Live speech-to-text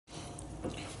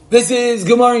This is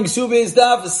Gemara in Ksubis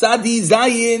Daf Sadi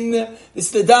Zayin. This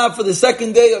is the Daf for the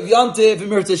second day of Yontif. In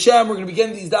Mirz Hashem, we're going to be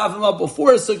getting these Dafim up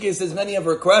before Sukkot, as many have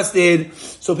requested,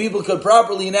 so people could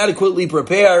properly and adequately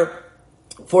prepare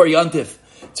for Yontif.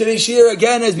 Today's shir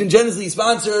again has been generously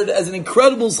sponsored as an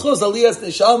incredible schos aliyas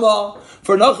neshama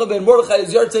for Nachum ben Mordechai.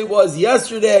 His yahrzeit was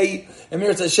yesterday in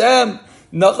Mirz Hashem.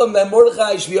 Nachum ben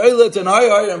Mordechai shvi'olet and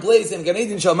higher in place in Gan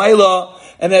Eden Shamayla,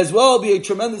 and as well be a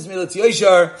tremendous milat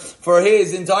yashar for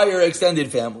his entire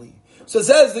extended family. So it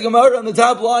says the Gemara on the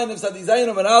top line of Sadi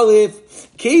Zayin and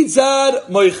Aleph, Keitzad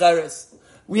Moicheres.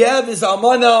 We have this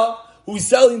almana who's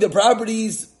selling the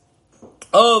properties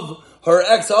of her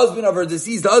ex-husband, of her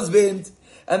deceased husband,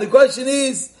 and the question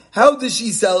is, how does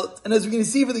she sell it? And as we're going to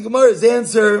see for the Gemara's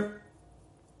answer,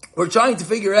 we're trying to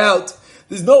figure out,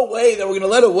 there's no way that we're going to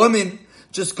let a woman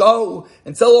just go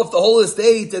and sell off the whole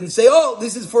estate and say, oh,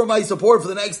 this is for my support for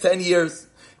the next 10 years.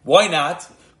 Why not?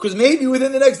 Because maybe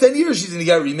within the next 10 years she's going to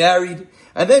get remarried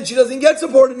and then she doesn't get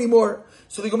support anymore.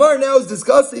 So the Gemara now is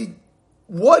discussing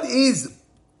what is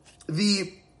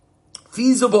the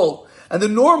feasible and the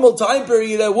normal time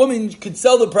period that a woman could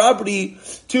sell the property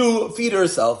to feed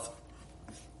herself.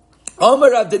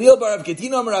 Amar Rav Daniel bar Rav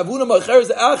Ketina Amar Rav Huna Macheres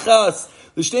Achas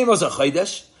l'shtei masar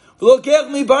chaydesh.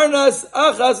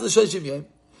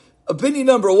 Opinion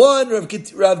number one, Rav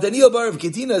Daniel bar Rav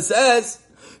Ketina says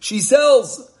she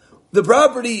sells the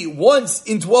property once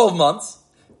in 12 months,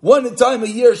 one time a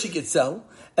year she could sell,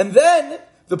 and then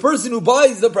the person who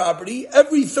buys the property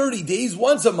every 30 days,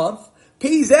 once a month,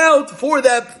 pays out for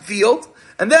that field,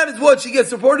 and that is what she gets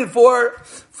supported for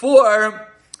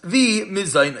the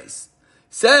mizaynis.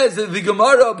 Says the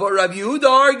Gemara, but Rabbi Yehuda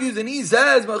argues and he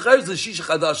says, not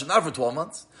for 12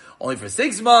 months. Only for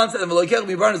 6 months, and the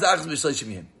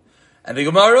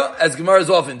Gemara, as Gemaras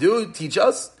often do, teach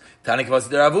us, Tani Kavas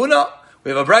de Ravuna.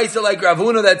 We have a brayso like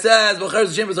Ravuna that says, so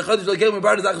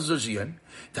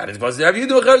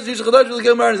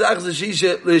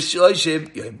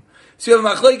you have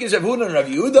Machlekes Ravuna and Rav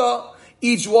Yehuda,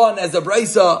 each one has a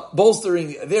brayso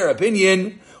bolstering their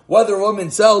opinion, whether a woman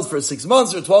sells for 6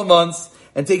 months or 12 months,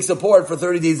 and takes support for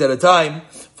 30 days at a time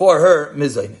for her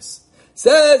mizaynis.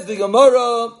 Says the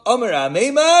Gemara, Amar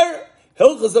Ameimar, we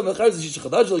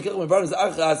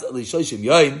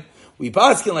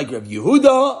paskin like Rav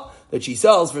Yehuda that she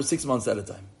sells for 6 months at a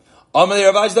time. Amar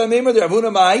Ravashda Ameimar, the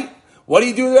Ravuna Mai. What do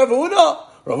you do with Ravuna?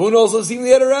 Ravuna also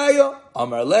seemingly had a raya.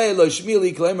 Amar Le Lo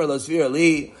Shmili Klemer Lo Sfir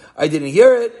Ali. I didn't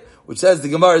hear it, which says the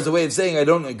Gemara is a way of saying I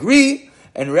don't agree,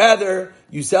 and rather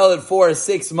you sell it for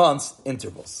 6 months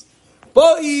intervals.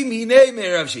 About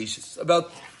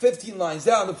 15 lines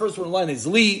down, the first one line is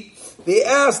Li. They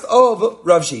asked of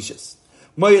Rav Shishis,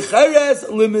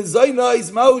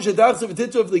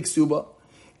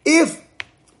 if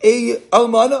a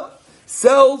almana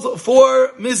sells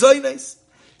for mizaynes,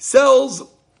 sells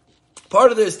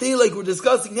part of their estate like we're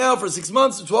discussing now for 6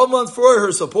 months or 12 months for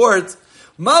her support,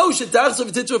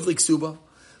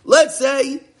 let's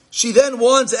say she then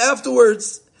wants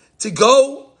afterwards to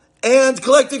go and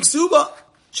collect a ksuba.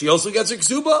 She also gets her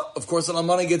ksuba. Of course, an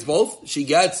almana gets both. She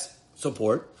gets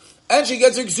support and she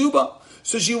gets her ksuba.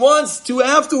 So she wants to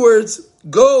afterwards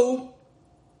go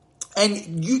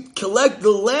and you collect the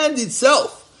land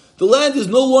itself. The land is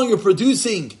no longer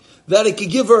producing that it could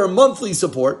give her a monthly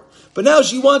support, but now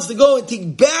she wants to go and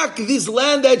take back this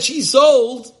land that she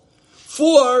sold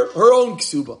for her own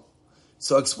ksuba.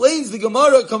 So explains the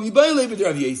Gemara,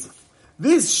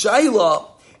 this shaila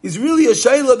is really a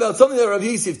shaila about something that Rav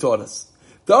Yosef taught us.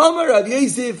 The Amar Rav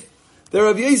Yosef, that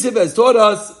Rav Yosef has taught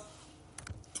us,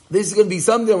 this is going to be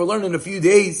something that we'll learn in a few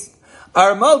days.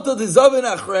 Armalta de Zavin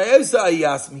Achrayesa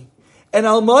Ayasmi. An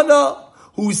almana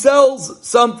who sells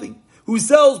something, who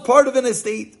sells part of an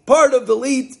estate, part of the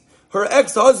late, her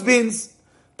ex-husband's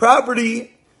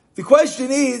property. The question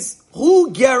is,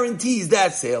 who guarantees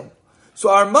that sale? So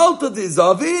Armalta de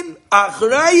Zavin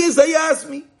Achrayesa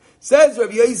Ayasmi. Says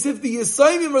Rabbi Yosef, the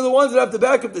Yisayimim are the ones that have to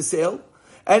back up the sale.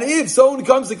 And if someone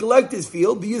comes to collect his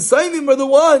field, the Yisayimim are the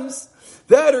ones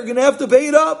that are going to have to pay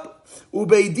it up.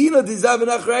 Ubeidina dizavin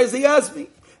achrayis yasmi.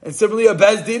 And similarly, a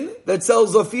bezdin that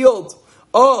sells a field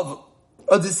of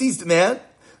a deceased man,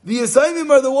 the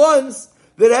Yisayimim are the ones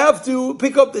that have to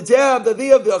pick up the tab, that they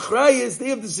have the achrayis, they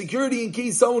have the security in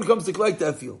case someone comes to collect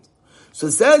that field. So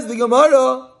says the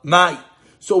Gemara, Mai.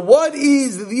 So what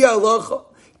is the halacha?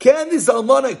 Can this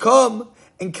almana come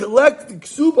and collect the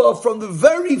ksuba from the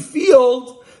very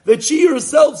field that she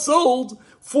herself sold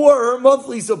for her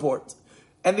monthly support?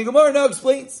 And the Gemara now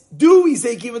explains, do we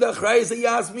say do we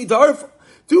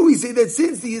say that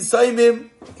since the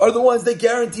Yisayimim are the ones that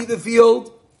guarantee the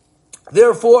field,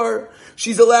 Therefore,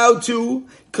 she's allowed to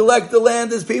collect the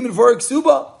land as payment for her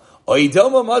ksuba.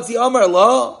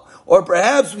 Or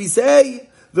perhaps we say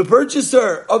the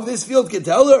purchaser of this field can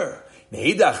tell her,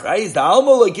 I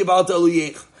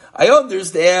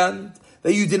understand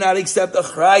that you did not accept the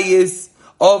achrayis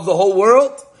of the whole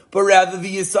world, but rather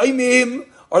the Yisayimim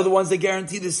are the ones that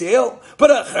guarantee the sale. But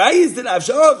achrayis did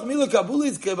avshach mila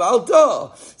kabulis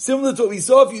kebalta, similar to what we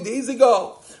saw a few days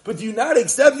ago. But do you not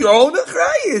accept your own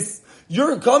achrayis?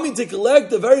 You're coming to collect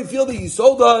the very field that you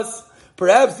sold us.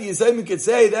 Perhaps the Yisayimim could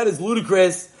say that is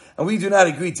ludicrous, and we do not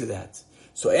agree to that.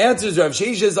 So answers Rav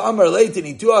Sheshes Amar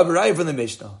Leitani to Avarai from the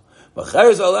Mishnah.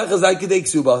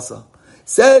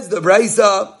 Says the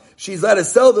Braisa, she's allowed to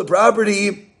sell the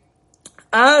property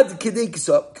ad kedei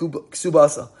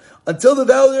ksubasa, until the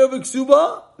value of a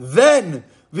ksuba, then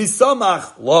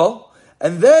visamach lo,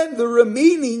 and then the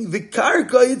remaining, the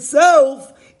karka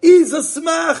itself, is a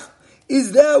smach,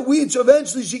 is that which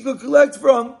eventually she could collect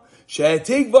from.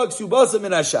 She'atikva ksubasa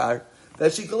min ashar,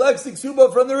 that she collects the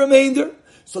ksuba from the remainder.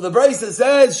 So the Braisa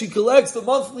says she collects the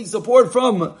monthly support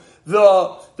from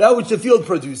that which the field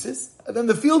produces, and then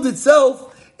the field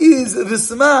itself is the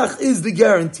smach, is the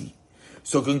guarantee.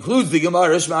 So concludes the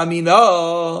Gemara, Shma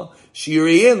Amina,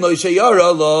 Shiriyin lo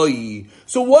sheyara loi.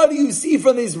 So what do you see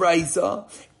from this Braisa?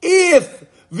 If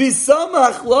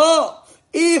visamach la,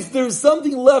 if there's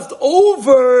something left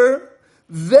over,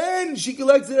 then she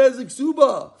collects it as a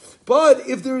ksuba. But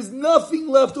if there is nothing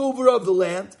left over of the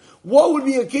land, what would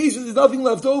be a case if there's nothing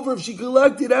left over? If she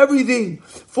collected everything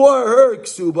for her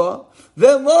ksuba,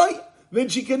 then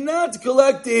she cannot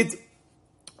collect it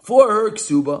for her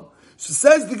ksuba. So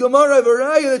says the Gemara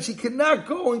Varaya that she cannot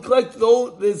go and collect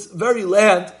this very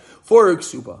land for her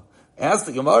ksuba. Ask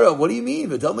the Gemara, what do you mean?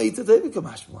 Maybe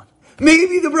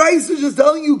the Bryce is just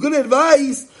telling you good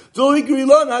advice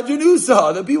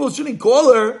that people shouldn't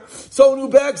call her someone who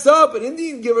backs up, an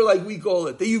Indian giver like we call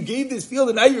it, that you gave this field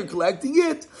and now you're collecting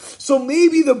it. So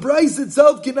maybe the Bryce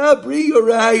itself cannot bring a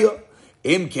raya.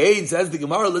 Im Kane says the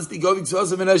Gemara, let's be going to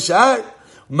us in Ashar.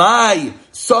 My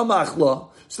samachla.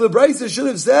 So the Bryce should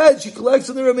have said she collects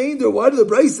on the remainder. Why did the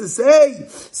Bryce say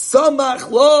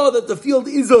samachla, that the field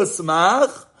is a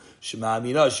smach? From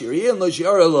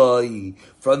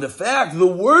the fact, the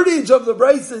wordage of the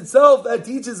Braisa itself that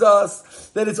teaches us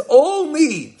that it's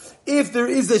only if there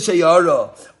is a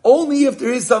shayara, only if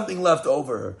there is something left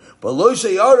over. But lo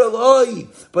shayara loi,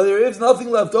 but there is nothing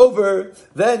left over,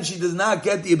 then she does not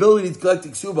get the ability to collect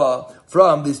ksuba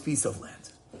from this piece of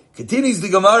land. Continues the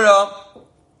Gemara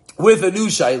with a new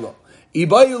shayla.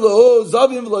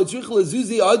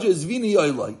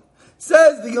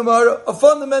 Says the Gemara, a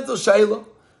fundamental shayla.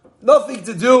 Nothing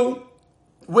to do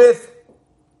with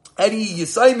any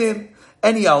Yisayimim,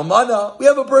 any Almana. We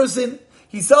have a person,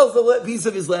 he sells a piece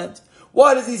of his land.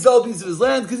 Why does he sell a piece of his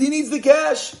land? Because he needs the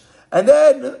cash. And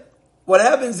then, what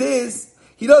happens is,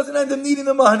 he doesn't end up needing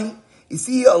the money. Is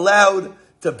he allowed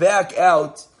to back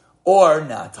out or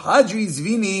not? Hadri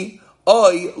Zvini,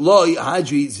 oi loy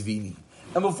Hadri Zvini.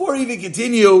 And before we even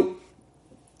continue,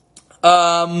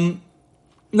 we'll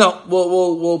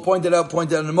point it out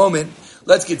in a moment.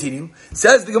 Let's continue.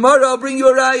 Says the Gemara, I'll bring you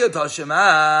a raya.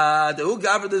 Tashema. The who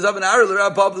gathered this up an hour.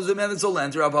 Rav Papa, there's a man that's a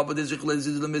land. Rav Papa, there's a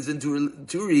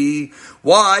turi.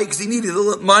 Why? Because he needed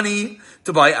the money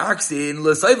to buy oxen.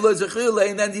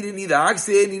 And then he didn't need the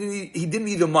oxen. He didn't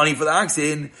need the money for the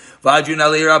oxen. Rav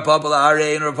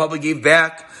Papa gave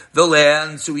back the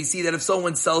land. So we see that if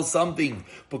someone sells something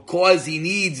because he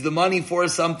needs the money for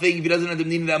something, if he doesn't end up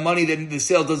needing that money, then the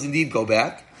sale does indeed go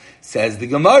back. Says the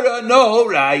Gemara, no,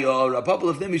 Rayo, Rapapa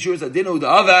of them Mishur Sadinu the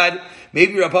Avad.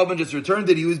 Maybe Rapapa just returned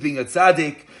it, he was being a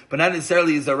tzaddik, but not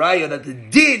necessarily is a Raya that the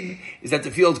din is that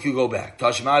the field could go back.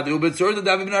 Tashma Dubit Sur the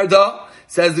David Arda.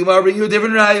 Says the Gemara, bring you a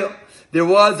different Rayo. There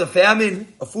was a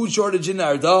famine, a food shortage in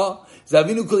Arda.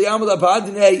 Zavinu Kuliyam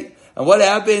Lapadine. And what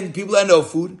happened? People had no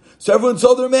food. So everyone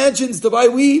sold their mansions to buy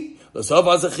wheat. And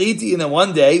then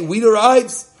one day, wheat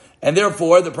arrives. And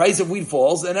therefore, the price of wheat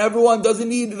falls, and everyone doesn't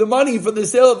need the money for the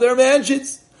sale of their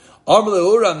mansions.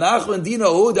 Paskins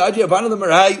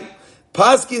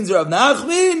Rav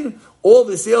Nachman, all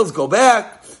the sales go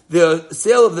back. The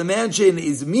sale of the mansion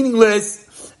is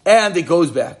meaningless, and it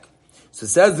goes back. So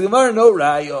says the Gemara, no,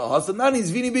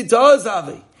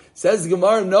 says the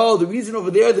Gemara, no, the reason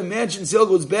over there the mansion sale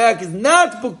goes back is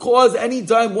not because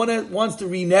anytime one wants to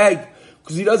renege,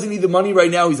 because he doesn't need the money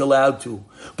right now, he's allowed to.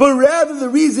 But rather the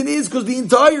reason is because the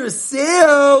entire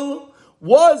sale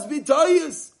was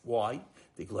bitayis. Why?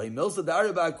 Because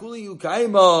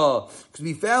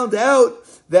we found out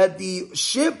that the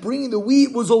ship bringing the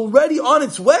wheat was already on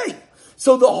its way.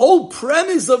 So the whole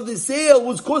premise of the sale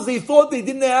was because they thought they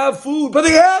didn't have food, but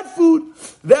they had food.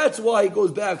 That's why it goes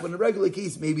back. But in a regular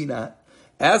case, maybe not.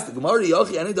 Ask the Gemara,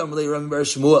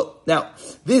 now,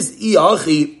 this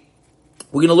Iyachi,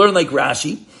 we're going to learn like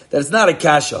Rashi, that it's not a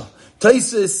kasha.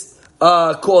 Taisus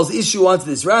calls issue onto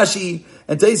this Rashi,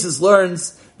 and Taisus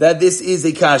learns that this is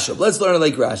a kasha. Let's learn it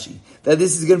like Rashi, that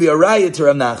this is going to be a raya to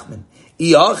Rav Nachman.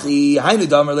 Iyachi, hainu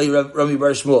damar le Rami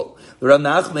bar Shmuel. Rav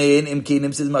Nachman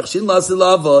imkinim says machshin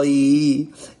laselavai.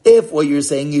 If what you're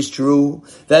saying is true,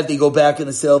 that they go back in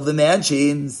the sale of the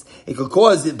mansions, it could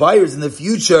cause the buyers in the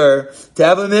future to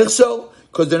have a michshol,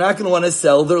 because they're not going to want to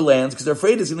sell their lands because they're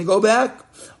afraid it's going to go back.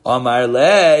 Amar le,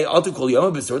 I don't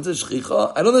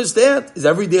understand. Is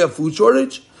every day a food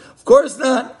shortage? Of course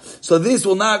not. So this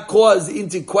will not cause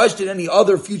into question any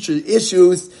other future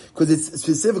issues, because it's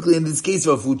specifically in this case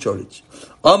of a food shortage.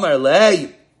 Amar le,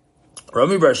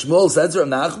 Rami bar Shmuel says Rav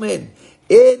Nachman,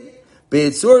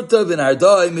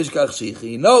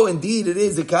 no, indeed, it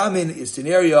is a common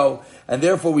scenario, and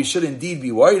therefore we should indeed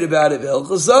be worried about it.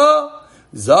 The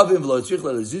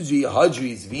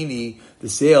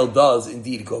sale does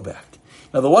indeed go back.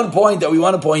 Now, the one point that we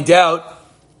want to point out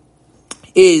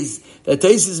is that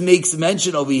Taisus makes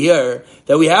mention over here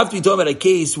that we have to be talking about a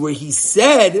case where he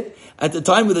said at the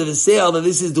time of the sale that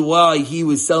this is the why he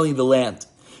was selling the land.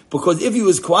 Because if he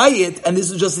was quiet and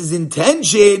this was just his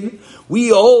intention, we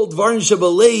hold Dvarim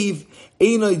Shabalev,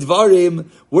 Einoi Dvarim,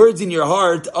 words in your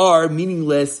heart are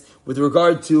meaningless with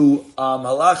regard to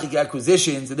halachic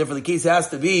acquisitions, and therefore the case has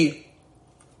to be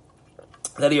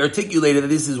that he articulated that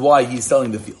this is why he's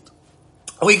selling the field.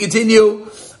 We continue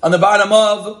on the bottom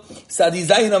of Sadi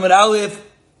Zayin Amud Aleph,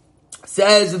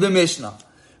 says the Mishnah,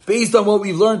 based on what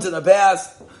we've learned in the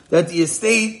past, that the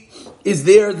estate is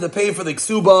there to pay for the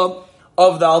ksuba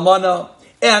of the almana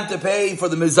and to pay for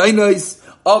the mezainos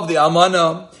of the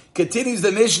almana. Continues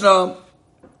the Mishnah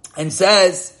and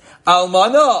says,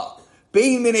 almana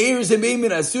bein min eiros and bein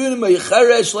min asurim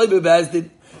mayicheresh lo bebezdin.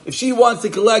 If she wants to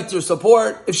collect her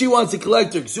support, if she wants to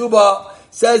collect her ksuba,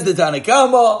 says the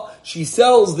Tanakama, she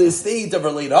sells the estate of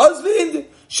her late husband,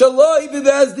 shaloi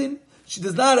bebezdin. She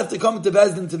does not have to come to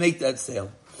Bezdin to make that sale.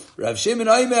 Rav Shimon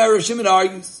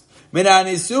argues, minan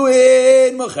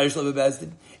isuin macheresh lo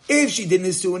bebezdin. If she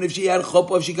didn't sue and if she had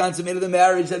chuppah, if she consummated the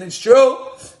marriage, then it's true.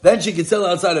 Then she could sell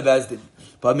outside of Bezdin.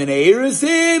 But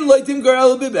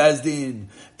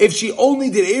if she only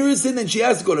did Erisin, then she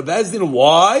has to go to Bezdin.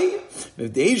 Why?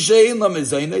 Because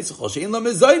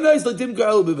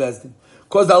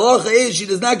the halacha is she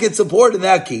does not get support in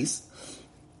that case.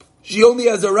 She only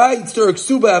has a right to her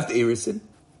ksuba after Erisin.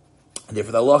 And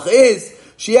therefore the halacha is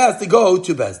she has to go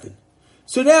to Bezdin.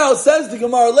 So now, says the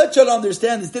Gemara, let's try to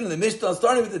understand this thing in the Mishnah,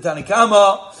 starting with the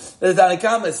Tanakama. The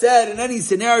Tanakama said, in any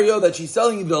scenario that she's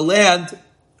selling the land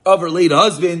of her late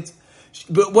husband,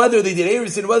 but whether they did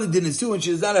Erisin, whether they did Nesuin,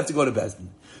 she does not have to go to Bezdin.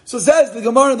 So says the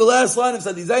Gemara in the last line of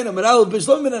Sadizayna,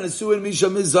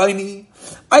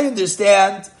 I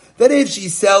understand that if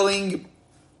she's selling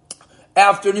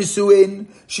after Nesuin,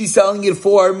 she's selling it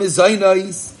for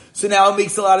Mizaynais. So now it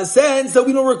makes a lot of sense that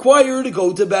we don't require her to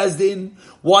go to Bezdin.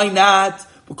 Why not?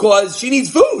 Because she needs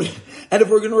food. And if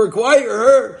we're going to require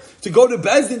her to go to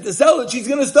Bezdin to sell it, she's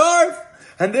going to starve.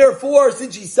 And therefore,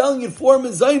 since she's selling it for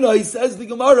Mezayna, says the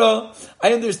Gemara,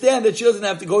 I understand that she doesn't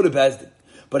have to go to Bezdin.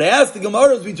 But I ask the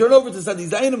Gemara as we turn over to Sadi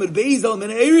Zayinim and Beizal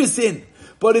and Erisin.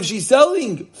 But if she's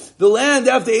selling the land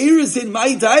after Erisin, my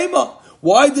taima,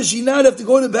 why does she not have to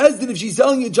go to Bezdin if she's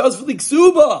selling it just for the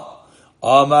Ksuba?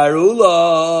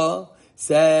 Amarula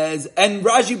says, and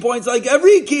Rashi points like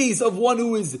every case of one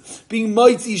who is being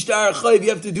mitzi shtar chayv, you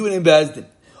have to do it in Bezdin.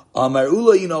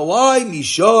 Amarula, you know why?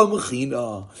 Misham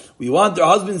china. We want our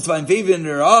husbands to find favor in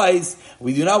their eyes.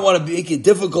 We do not want to make it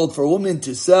difficult for a woman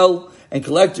to sell and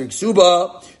collect her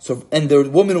ksuba. So, and the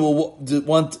woman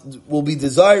will be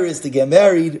desirous to get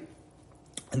married,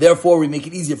 and therefore we make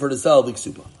it easier for her to sell the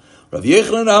ksuba. Rav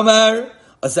Yochanan Amar,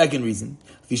 a second reason.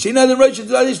 Says Rav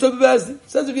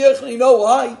Yochanan, you know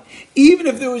why? Even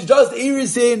if there was just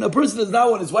Erisin, a person does not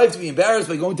want his wife to be embarrassed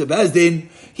by going to Bezdin.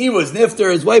 He was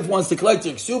nifter, his wife wants to collect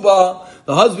her ksuba.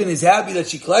 The husband is happy that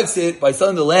she collects it by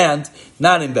selling the land,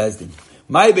 not in Bezdin.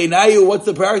 My Beinayu, what's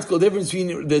the practical difference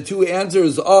between the two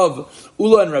answers of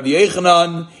Ula and Rav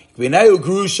Yochanan? Beinayu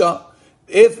Grusha.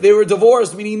 If they were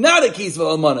divorced, meaning not a case of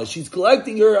Almana, she's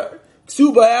collecting her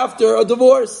ksuba after a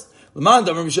divorce. The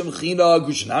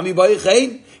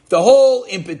whole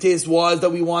impetus was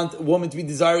that we want a woman to be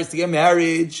desirous to get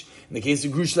marriage. In the case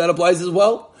of Grusha, that applies as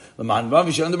well. But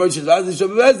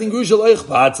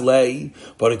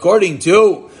according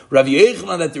to Rav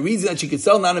Yochanan, that the reason that she could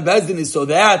sell non-bezdin is so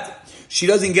that she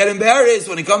doesn't get embarrassed.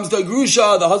 When it comes to a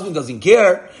grusha, the husband doesn't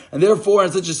care. And therefore,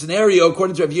 in such a scenario,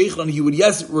 according to Rav Yechon, he would,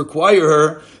 yes, require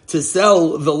her to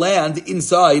sell the land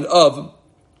inside of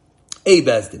a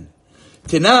Bezdin.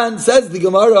 Tanan says the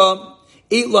Gemara,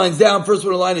 8 lines down, first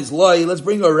one line is Loi. Let's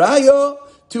bring a raya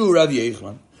to Rav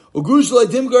Yechon.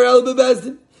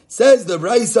 Says the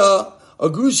Braisa, a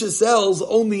grusha sells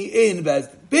only in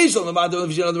Bezdin.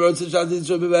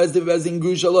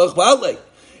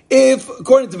 If,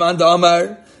 according to Manda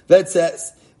Amar, that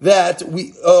says that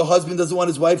a husband doesn't want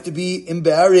his wife to be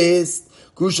embarrassed,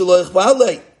 grusha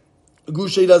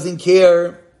doesn't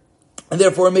care, and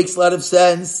therefore it makes a lot of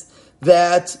sense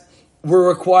that we're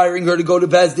requiring her to go to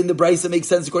Bezdin. The Braisa makes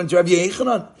sense according to Rabbi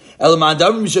Yechanan.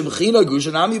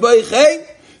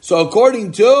 So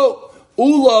according to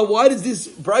Ula, why does this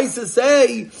Braisa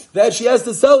say that she has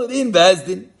to sell it in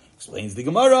Bezdin? Explains the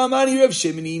Gemara, Amani Rav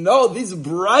Shimoni. No, this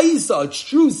Braisa, it's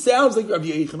true, sounds like Rabbi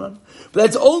Yechanan, but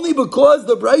that's only because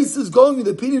the Braisa is going with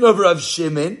the opinion of Rav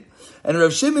Shimon, and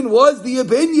Rav Shimon was the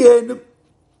opinion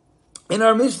in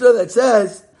our Mishnah that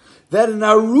says that an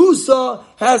Arusa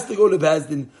has to go to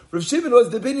Bezdin. Rav Shimon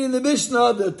was the opinion in the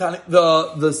Mishnah, the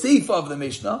Seifa of the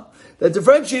Mishnah, that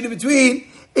differentiated between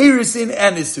Erisin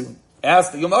and Nisun.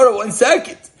 Ask the Gemara 1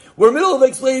 second. We're in the middle of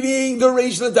explaining the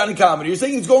Reish and the Tanakh. You're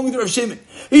saying it's going with Rav Shimon.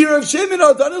 Here, Rav Shimon,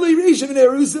 if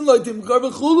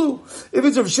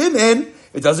it's Rav Shimon,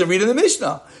 it doesn't read in the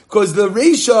Mishnah. Because the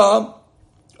Reisha,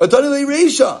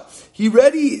 he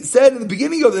already said in the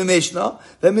beginning of the Mishnah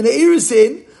that Min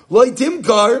Erisin, Loi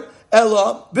Timkar,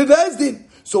 Ella, Bevezdin.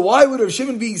 So why would Rav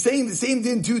Shimon be saying the same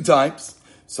thing 2 times?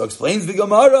 So explains the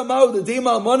Gemara,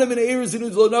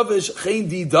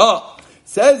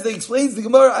 explains the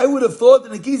Gemara, I would have thought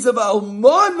in the case of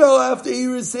Almana after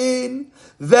Erisin,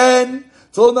 then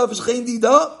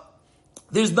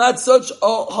there's not such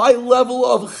a high level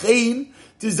of chayin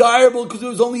desirable because it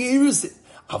was only Erisin.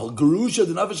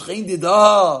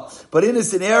 But in a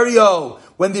scenario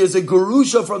when there's a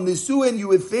gerusha from the suin, you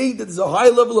would think that there's a high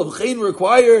level of chayin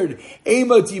required.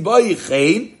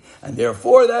 And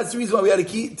therefore, that's the reason why we had to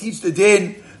teach the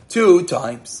din 2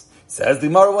 times. Says the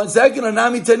Gemara 1 second,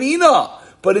 Anami Tanina.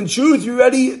 But in truth, you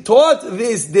already taught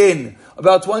this din.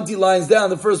 About 20 lines down,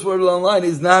 the first word on line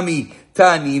is Nami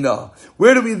Tanina.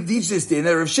 Where do we teach this din?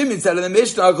 Rav Shimon said in the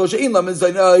Mishnah,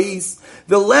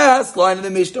 the last line of the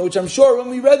Mishnah, which I'm sure when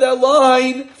we read that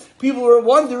line, people were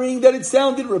wondering that it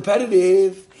sounded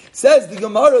repetitive. Says the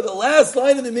Gemara, the last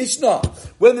line of the Mishnah,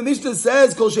 when the Mishnah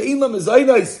says, Kol she'in la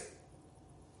mezaynais,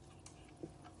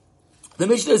 the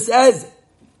Mishnah says,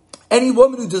 any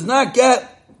woman who does not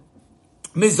get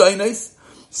mezaynais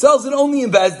sells it only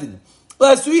in Bezdin.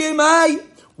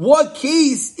 What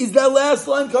case is that last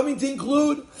line coming to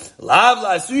include? Lav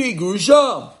la'asuri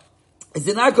grusha. Is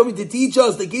it not coming to teach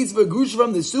us the case of a grusha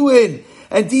from the suin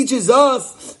and teaches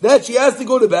us that she has to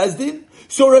go to Bezdin?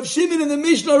 So Rav Shimon in the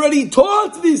Mishnah already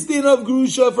taught this din of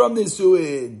grusha from the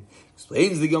suin.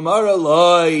 Explains the Gemara,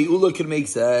 Loi, Ula can make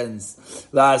sense.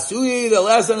 La'asuri, the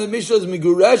last line of the Mishnah is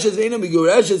migureshes, ain't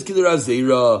migureshes, kidder Rav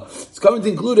Zera. It's coming to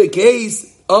include a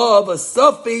case of a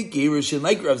suffix gerushin,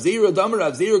 like Rav Zera, Damar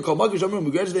Rav Zera, Kol Makish, Amar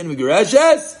Migureshes, ain't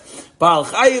migureshes. Baal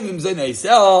Chayim, Imzay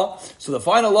Naisel. So the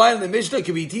final line of the Mishnah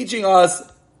could be teaching us,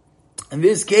 in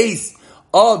this case,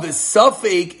 of a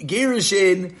suffix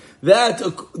gerushin,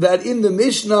 that in the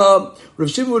Mishnah, Rav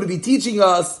Shimon would be teaching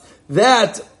us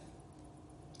that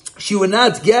she would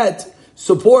not get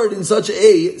support in such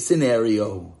a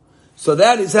scenario. So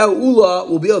that is how Ula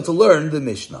will be able to learn the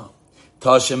Mishnah.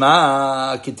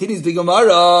 Tashema continues the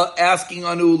Gemara asking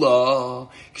on Ula.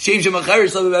 Says the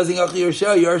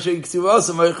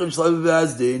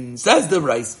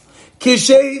Bryce.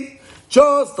 Kishem,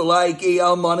 just like a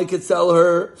almana could sell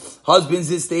her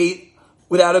husband's estate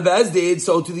without a bezdin,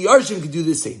 so to the Yarshim could do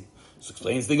the same. So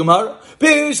explains the Gemara.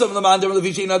 According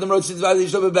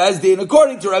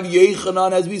to Rabbi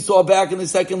Yechanan, as we saw back in the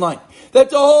second line, that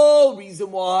the whole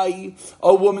reason why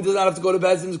a woman does not have to go to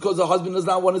Bezdin is because the husband does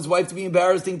not want his wife to be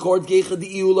embarrassed in court.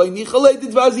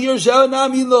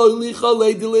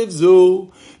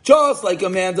 Just like a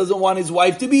man doesn't want his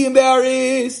wife to be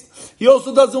embarrassed, he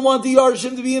also doesn't want the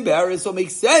Yarshim to be embarrassed. So it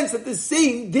makes sense that the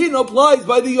same din applies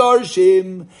by the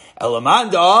Yarshim. According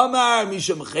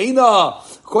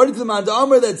to the Manda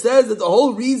Amar that says that the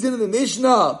whole reason of the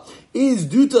Mishnah is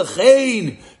due to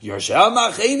Chain. What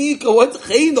Chain?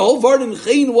 The whole part in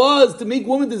Chain was to make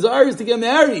women desirous to get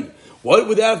married. What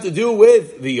would that have to do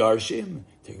with the Yarshim?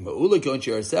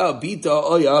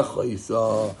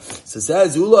 So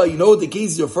says Ula, you know what the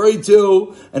case is referring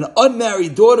to? An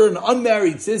unmarried daughter, an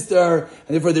unmarried sister,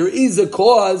 and therefore there is a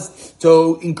cause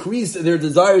to increase their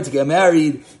desire to get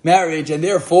marriage, and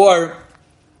therefore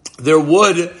there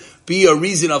would be a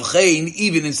reason of chayin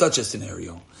even in such a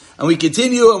scenario. And we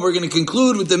continue, and we're going to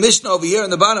conclude with the Mishnah over here on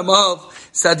the bottom of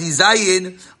Sadi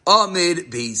Zayin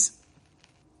Amid Beis.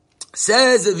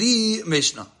 Says the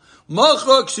Mishnah,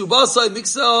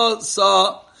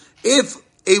 if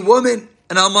a woman,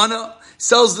 an almana,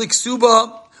 sells the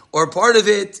ksuba or part of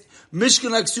it,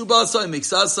 mishkan ksubasa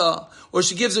miksasa, or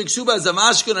she gives her ksuba as a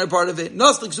mashkan or part of it,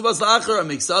 nas ksuba la'achar a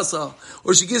miksasa,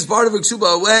 or she gives part of her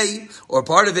ksuba away or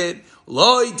part of it,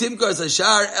 lo timkar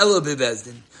sashar ela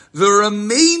bebezdin. The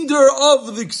remainder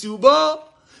of the ksuba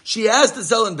she has to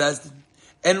sell in bezdin.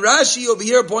 And Rashi over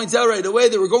here points out right away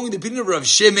that we're going with the opinion of Rav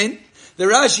Shimon. The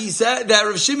Rashi said that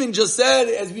Rav Shimon just said,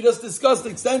 as we just discussed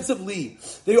extensively,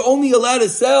 they're only allowed to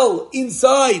sell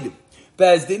inside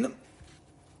Bezdin,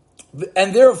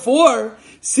 and therefore,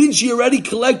 since she already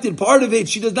collected part of it,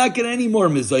 she does not get any more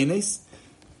mezainis.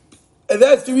 And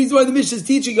that's the reason why the Mishnah is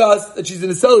teaching us that she's going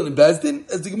to sell it in Bezdin,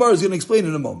 as the Gemara is going to explain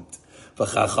in a moment.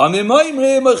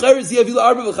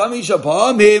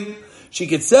 She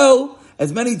could sell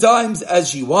as many times as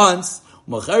she wants.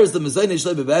 Anytime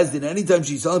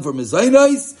she's selling for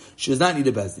mezainis, she does not need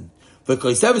a bezdin. The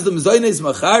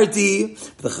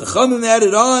Chachamim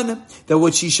added on that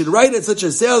what she should write at such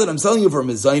a sale that I'm selling you for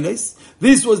mezainis.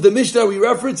 This was the Mishnah we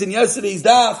referenced in yesterday's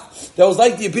daf. That was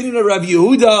like the opinion of Rabbi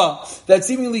Yehuda that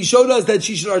seemingly showed us that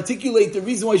she should articulate the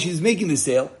reason why she's making the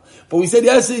sale. But we said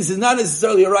yesterday this is not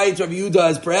necessarily a right to Rabbi Yehuda,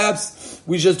 as perhaps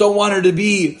we just don't want her to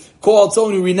be called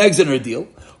someone who reneges on her deal.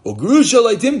 And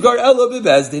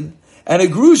a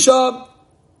grusha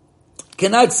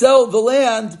cannot sell the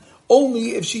land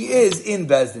only if she is in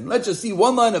Bezdin. Let's just see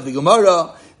one line of the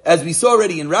Gemara, as we saw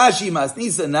already in Rashi,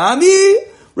 Masnisa Nami,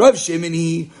 Rav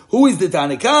Shimoni. Who is the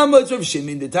Tanakama? It's Rav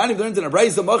Shimon. The Tani learns in a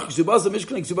Brayso, Mach Ksubasa,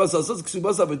 Mishkan Ksubasa, Asas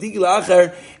Ksubasa, Patikila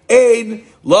Acher, Ein,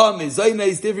 La, Mezayna,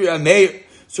 Istivir, Ameir.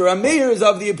 So Rameir is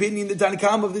of the opinion, the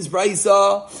Tanakam of this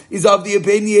Brayso is of the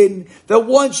opinion that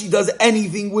once she does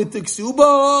anything with the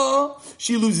Ksuba,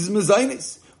 she loses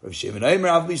Mezaynis. Rav Shimon Aimer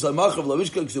Av Bishlamach of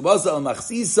Lavishka Ksubasa Al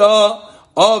Machsisa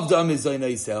of the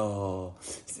Mezaynaisa.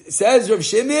 Says Rav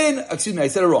Shimon, excuse me, I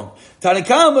said it wrong.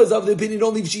 Tanakama is of the opinion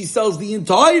only if she sells the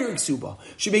entire Ksuba.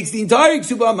 She makes the entire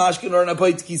Ksuba Mashkin or an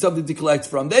Apaitki, something to collect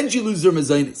from. Then she loses her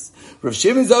Mezaynis. Rav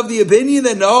Shimon is of the opinion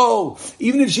that no,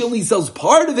 even if she only sells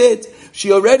part of it,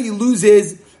 she already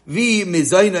loses the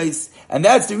Mezaynis. And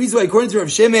that's the reason why, according to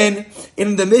Rav Shimon,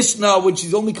 in the Mishnah, when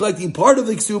she's only collecting part of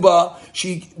the Ksuba,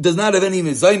 she does not have any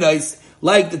Mezaynis,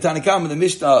 like the Tanakam and the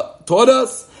Mishnah taught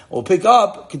us. We'll pick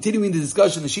up, continuing the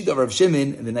discussion, the Shita of Rav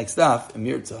Shimon in the next daf,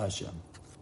 Amir Tzah Hashem.